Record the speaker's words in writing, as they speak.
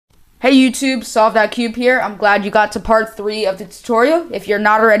Hey YouTube, Solve That Cube here. I'm glad you got to part 3 of the tutorial. If you're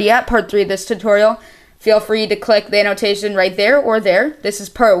not already at part 3 of this tutorial, feel free to click the annotation right there or there. This is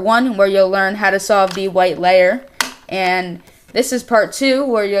part 1 where you'll learn how to solve the white layer. And this is part 2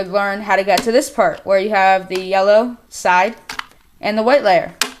 where you'll learn how to get to this part where you have the yellow side and the white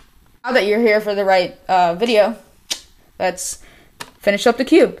layer. Now that you're here for the right video, let's finish up the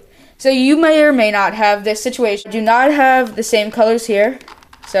cube. So you may or may not have this situation. Do not have the same colors here.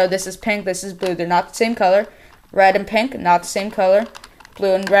 So this is pink, this is blue. They're not the same color. Red and pink, not the same color.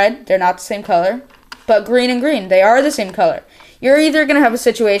 Blue and red, they're not the same color. But green and green, they are the same color. You're either going to have a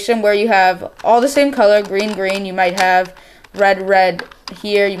situation where you have all the same color, green, green. You might have red, red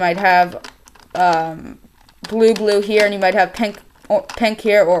here. You might have blue, blue here. And you might have pink, pink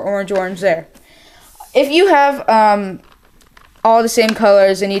here or orange, orange there. If you have all the same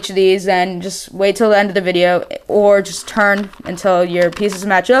colors in each of these, then just wait till the end of the video or just turn until your pieces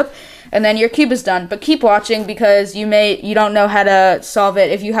match up and then your cube is done. But keep watching because you don't know how to solve it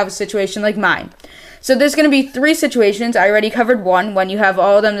if you have a situation like mine. So there's going to be 3 situations. I already covered one. When you have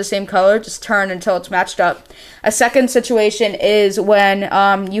all of them the same color, just turn until it's matched up. A second situation is when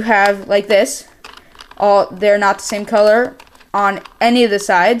you have like this, they're not the same color on any of the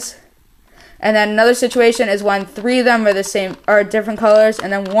sides. And then another situation is when 3 of them are the same, are different colors,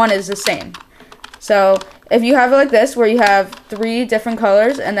 and then 1 is the same. So if you have it like this, where you have 3 different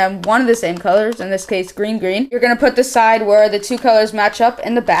colors and then 1 of the same colors, in this case green, green, you're going to put the side where the 2 colors match up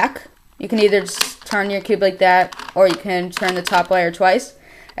in the back. You can either just turn your cube like that, or you can turn the top layer twice.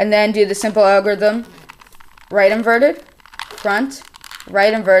 And then do the simple algorithm, right inverted, front,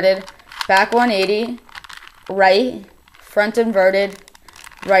 right inverted, back 180, right, front inverted,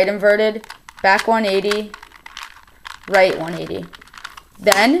 right inverted, back 180, right 180.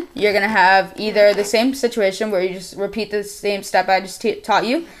 Then you're going to have either the same situation where you just repeat the same step I just taught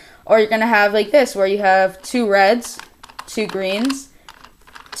you, or you're going to have like this where you have 2 reds, 2 greens,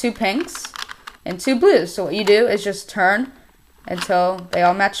 2 pinks, and 2 blues. So what you do is just turn until they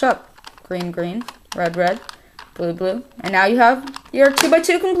all match up. Green, green, red, red, blue, blue. And now you have your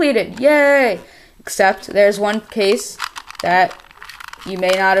 2x2 completed. Yay! Except there's one case that you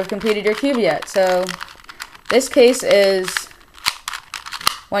may not have completed your cube yet. So this case is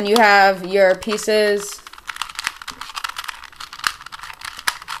when you have your pieces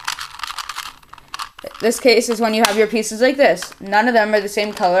like this. None of them are the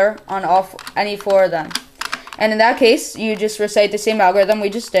same color on any 4 of them. And in that case, you just recite the same algorithm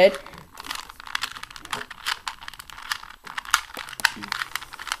we just did.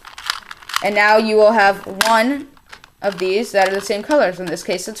 And now you will have 1 of these that are the same colors. In this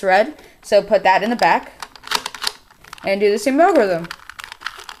case, it's red. So put that in the back and do the same algorithm.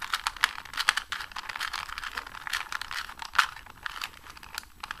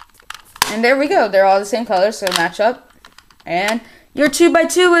 And there we go. They're all the same colors, so match up. And your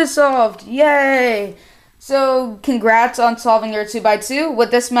 2x2 is solved. Yay! So congrats on solving your 2x2. With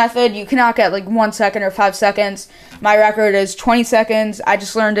this method, you cannot get like 1 second or 5 seconds. My record is 20 seconds. I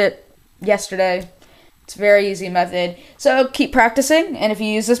just learned it yesterday. It's a very easy method. So keep practicing, and if you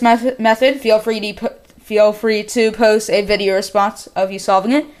use this method, feel free to post a video response of you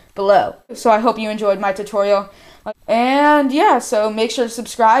solving it below. So I hope you enjoyed my tutorial. And yeah, so make sure to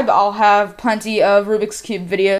subscribe. I'll have plenty of Rubik's Cube videos.